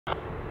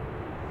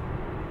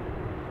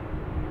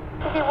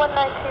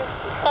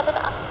VS127, after the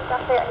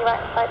gas on your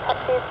right side,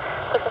 taxis,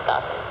 push the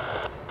start.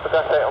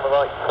 Gas on the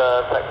right,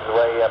 taxis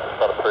away,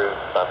 start approved,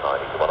 stand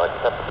 90 to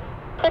 197.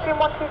 Livery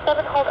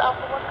 127, hold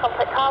Alpha 1,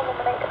 contact tower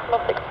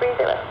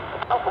 118.630.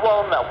 Alpha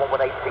 1,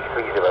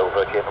 118.630,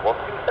 Virgin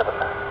 127.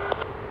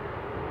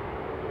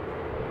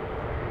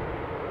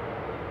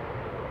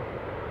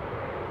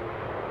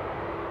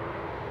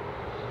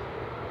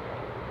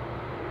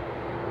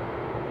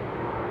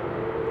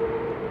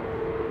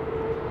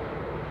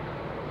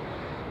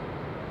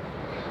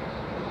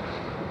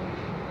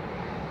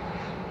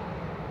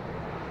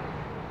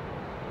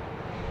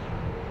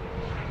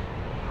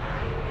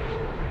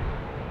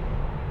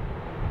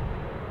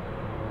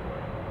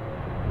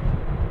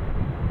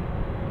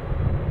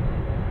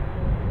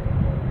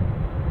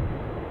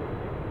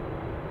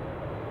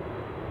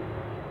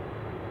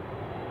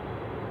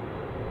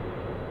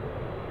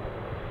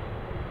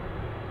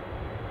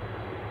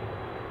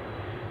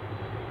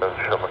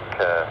 Sherman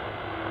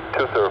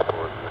 204,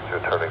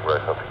 you're turning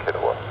right off the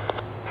kilowatt.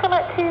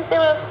 Sherman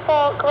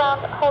 204,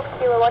 ground, hold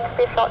kilowatt, to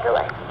be a short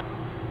delay.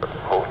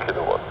 Hold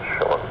kilowatt,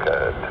 Sherman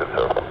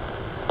 204.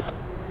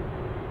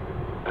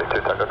 2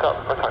 Tango Tower,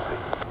 or taxi.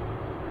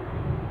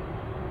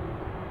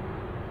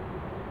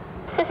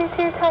 City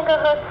 2 Tango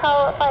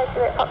Hotel, fire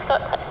Juliet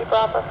Foxtrot, taxi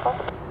Bravo 4.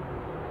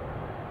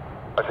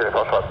 Juliet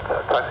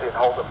Foxtrot, taxi and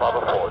hold at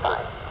Bravo 4.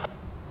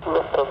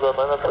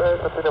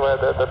 Lufthansa, continue ahead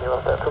there, then you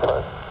have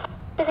 1025.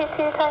 City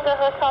 2 Tango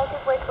Hotel,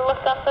 give way to the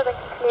Lufthansa, then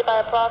continue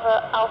via Bravo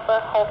Alpha,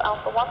 hold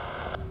Alpha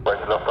 1. Way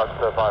to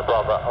Lufthansa via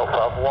Bravo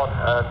Alpha 1,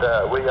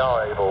 and we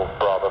are able,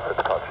 Bravo for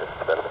departure,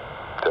 available.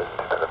 Just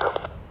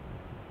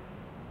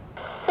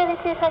City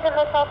 2 Tango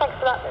Hotel, thanks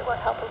for that, it won't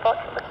help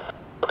unfortunately.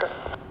 Okay.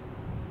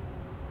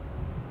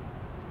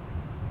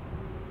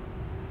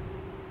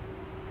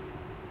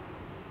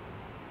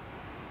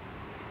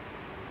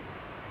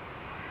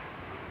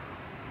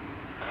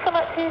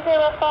 Summit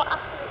 204,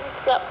 after the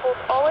EasyJet pulls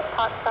forward,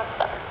 park stand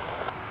 7.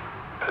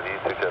 So the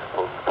EasyJet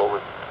pulls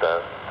forward,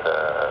 stand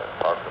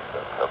park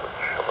stand 7,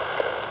 Sherman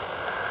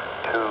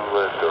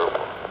 204.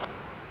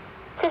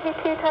 City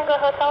 2 Tango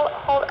Hotel,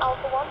 hold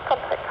Alpha 1,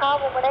 contact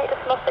tower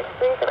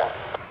 118.630.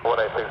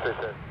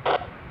 18630.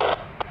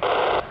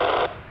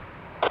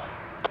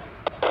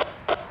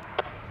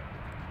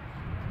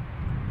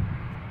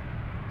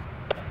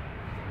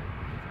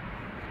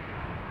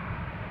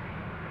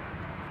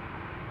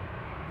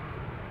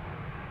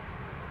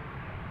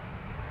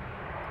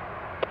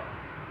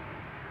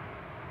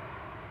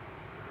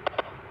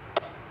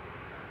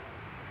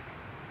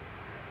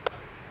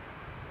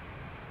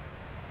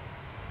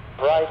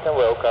 Right and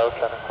Wilco,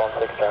 channel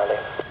 16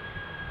 Charlie.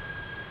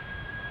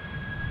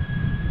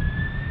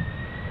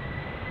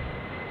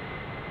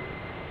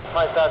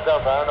 Nice Delta,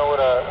 I don't know what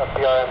a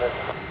PRM is.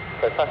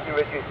 Okay, passenger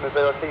reduced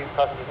mobility,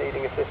 passengers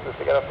needing assistance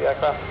to get off the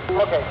aircraft.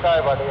 Okay, sorry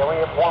about that, we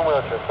have one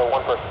wheelchair, so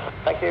one person.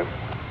 Thank you.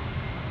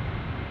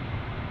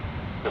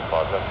 Good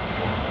positive.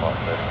 One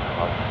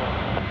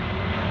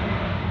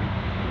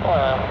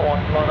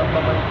load up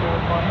on my fuel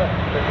contact.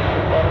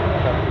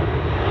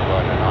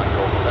 Right, and I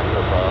go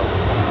center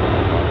of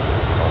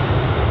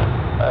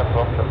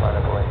Foxtrot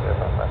minor Boeing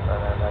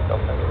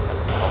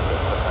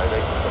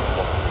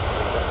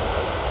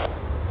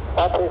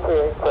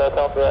 12338,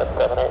 don't be at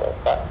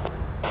 7885.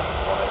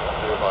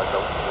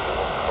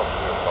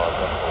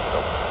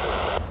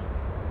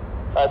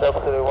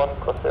 1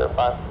 cross 05,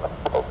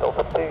 hold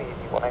Delta 2,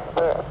 easy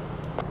 180.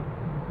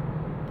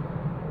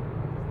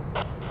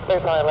 Clear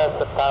time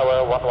left at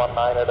tower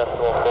 119 at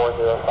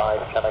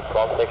 405, channel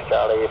 16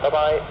 Charlie, bye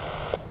bye.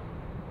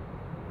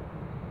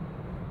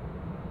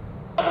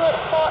 486,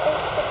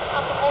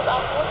 Alpha hold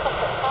Alpha 1,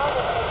 contact tower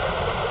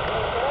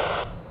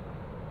 118.630.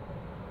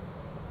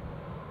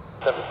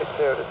 760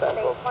 to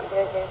Central.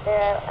 1060,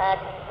 at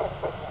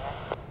 1060.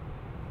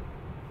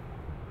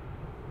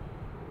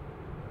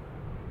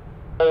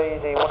 Very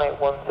easy,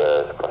 181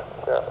 to cross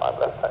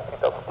 05 left, taxi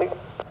Delta 2.